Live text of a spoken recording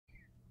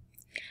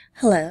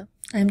Hello,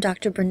 I'm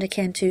Dr. Brenda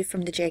Cantu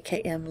from the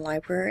JKM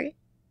Library.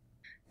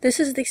 This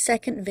is the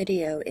second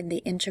video in the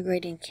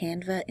Integrating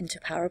Canva into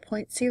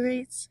PowerPoint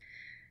series.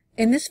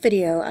 In this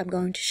video, I'm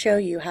going to show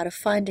you how to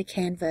find a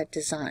Canva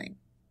design.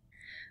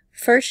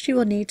 First, you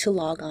will need to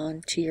log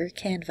on to your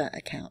Canva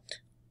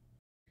account.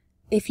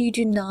 If you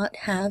do not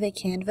have a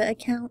Canva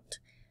account,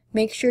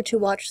 make sure to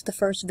watch the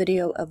first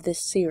video of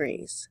this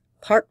series,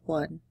 Part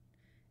 1,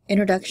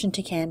 Introduction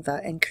to Canva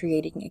and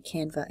Creating a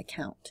Canva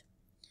Account.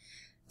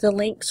 The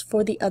links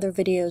for the other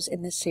videos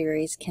in this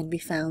series can be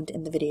found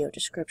in the video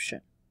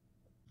description.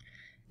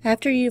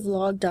 After you've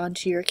logged on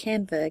to your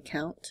Canva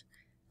account,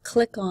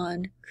 click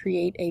on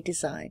Create a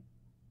Design.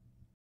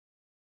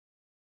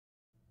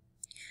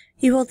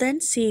 You will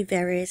then see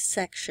various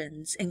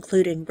sections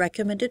including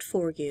Recommended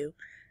for You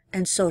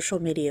and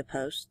Social Media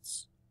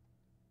Posts.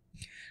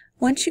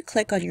 Once you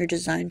click on your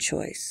design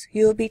choice,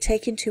 you will be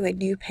taken to a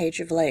new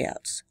page of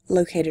layouts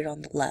located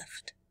on the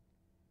left.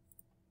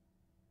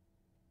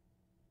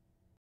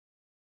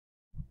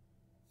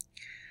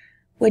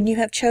 When you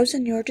have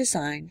chosen your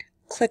design,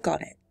 click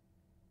on it.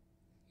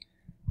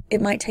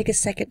 It might take a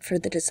second for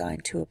the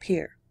design to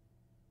appear.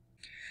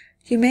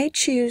 You may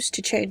choose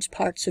to change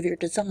parts of your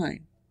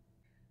design.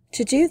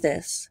 To do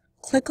this,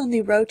 click on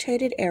the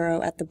rotated arrow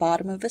at the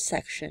bottom of a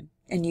section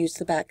and use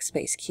the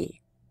backspace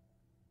key.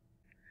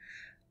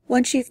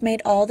 Once you've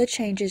made all the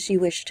changes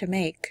you wish to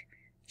make,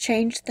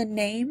 change the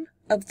name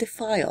of the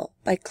file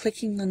by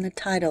clicking on the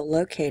title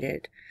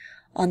located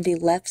on the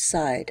left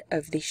side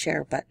of the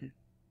Share button.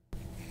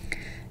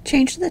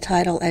 Change the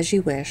title as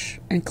you wish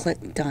and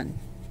click Done.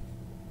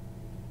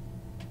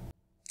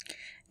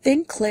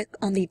 Then click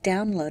on the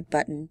Download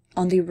button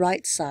on the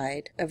right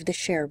side of the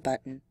Share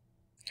button.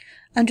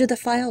 Under the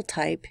file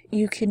type,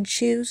 you can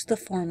choose the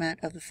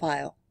format of the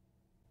file.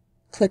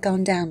 Click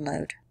on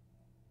Download.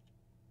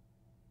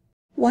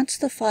 Once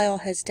the file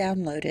has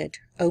downloaded,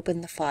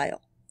 open the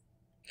file.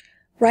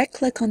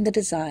 Right-click on the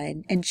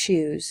design and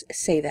choose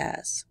Save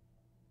As.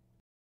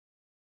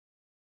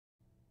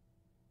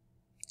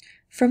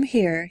 From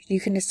here, you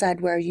can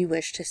decide where you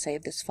wish to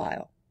save this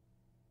file.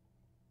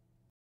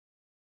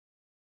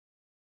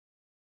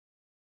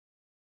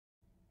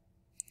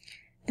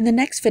 In the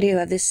next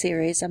video of this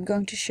series, I'm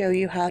going to show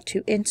you how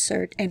to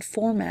insert and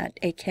format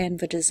a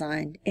Canva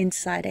design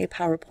inside a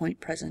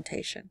PowerPoint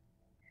presentation.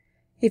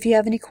 If you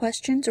have any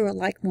questions or would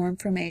like more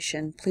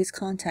information, please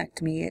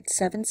contact me at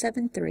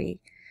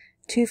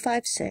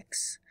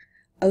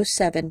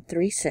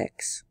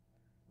 773-256-0736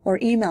 or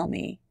email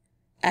me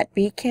at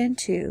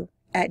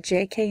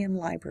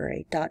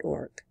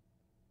bcantu@jkmlibrary.org.